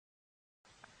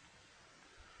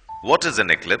What is an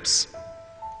eclipse?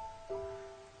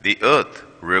 The Earth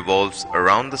revolves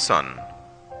around the Sun,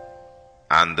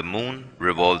 and the Moon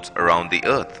revolves around the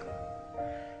Earth.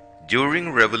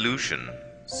 During revolution,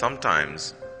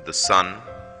 sometimes the Sun,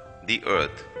 the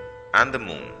Earth, and the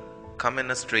Moon come in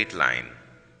a straight line.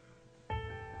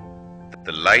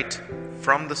 The light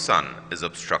from the Sun is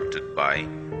obstructed by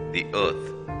the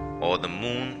Earth or the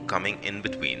Moon coming in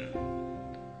between.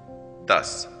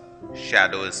 Thus,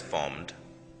 shadow is formed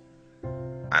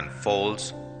and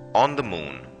falls on the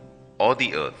Moon or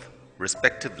the Earth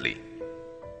respectively.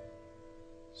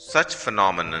 Such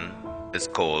phenomenon is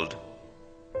called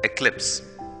eclipse.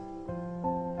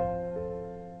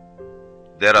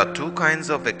 There are two kinds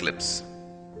of eclipse: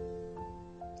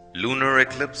 lunar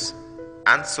eclipse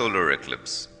and solar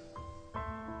eclipse.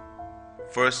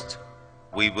 First,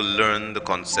 we will learn the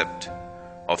concept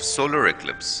of solar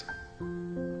eclipse.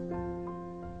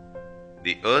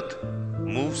 The Earth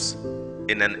moves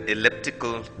in an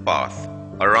elliptical path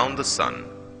around the Sun.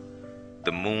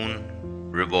 The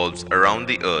Moon revolves around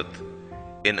the Earth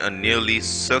in a nearly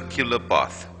circular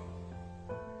path.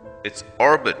 Its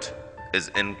orbit is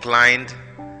inclined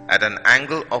at an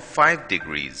angle of 5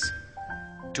 degrees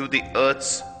to the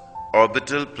Earth's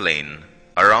orbital plane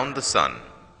around the Sun.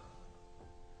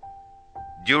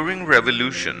 During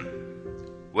revolution,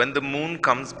 when the Moon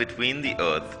comes between the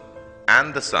Earth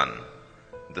and the Sun,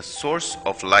 the source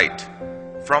of light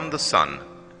from the Sun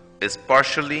is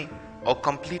partially or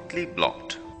completely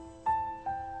blocked.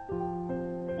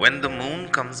 When the Moon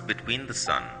comes between the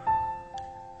Sun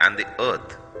and the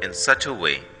Earth in such a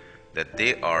way that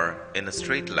they are in a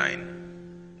straight line,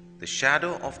 the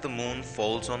shadow of the Moon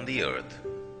falls on the Earth.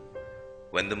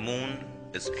 When the Moon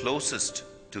is closest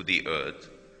to the Earth,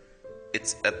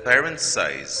 its apparent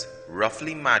size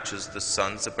roughly matches the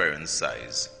Sun's apparent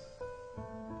size.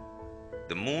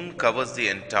 The Moon covers the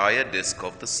entire disk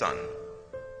of the Sun.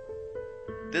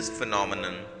 This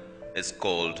phenomenon is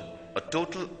called a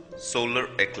total solar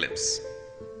eclipse.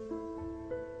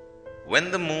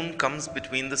 When the Moon comes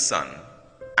between the Sun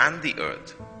and the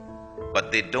Earth,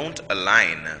 but they don't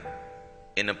align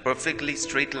in a perfectly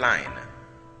straight line,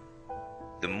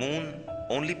 the Moon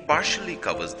only partially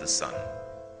covers the Sun.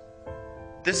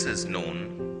 This is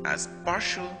known as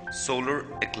partial solar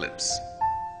eclipse.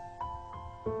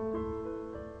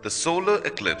 The solar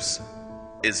eclipse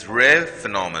is a rare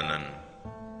phenomenon.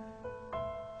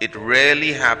 It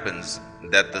rarely happens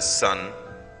that the Sun,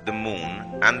 the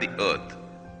Moon, and the Earth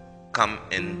come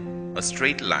in a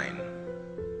straight line.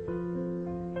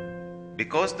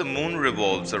 Because the Moon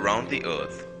revolves around the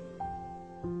Earth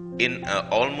in an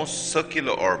almost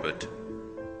circular orbit,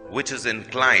 which is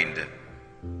inclined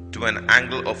to an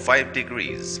angle of 5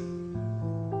 degrees.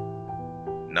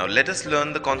 Now let us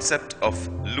learn the concept of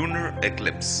lunar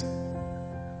eclipse.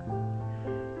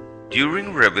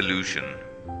 During revolution,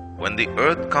 when the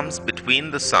Earth comes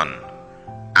between the Sun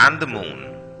and the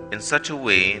Moon in such a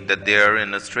way that they are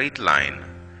in a straight line,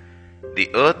 the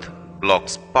Earth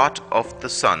blocks part of the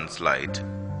Sun's light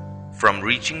from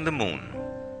reaching the Moon.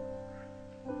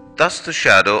 Thus the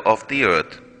shadow of the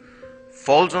Earth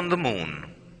falls on the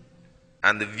Moon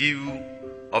and the view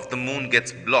of the Moon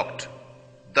gets blocked,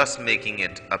 thus making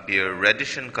it appear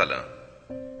reddish in color.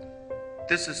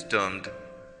 This is termed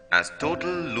as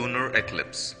total lunar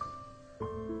eclipse.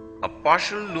 A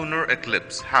partial lunar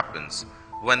eclipse happens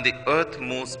when the Earth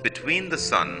moves between the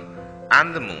Sun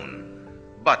and the Moon,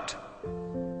 but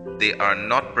they are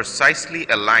not precisely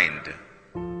aligned.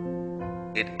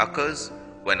 It occurs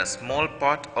when a small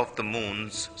part of the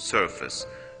Moon's surface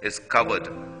is covered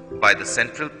by the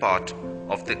central part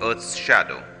of the Earth's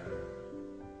shadow,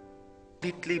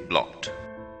 completely blocked.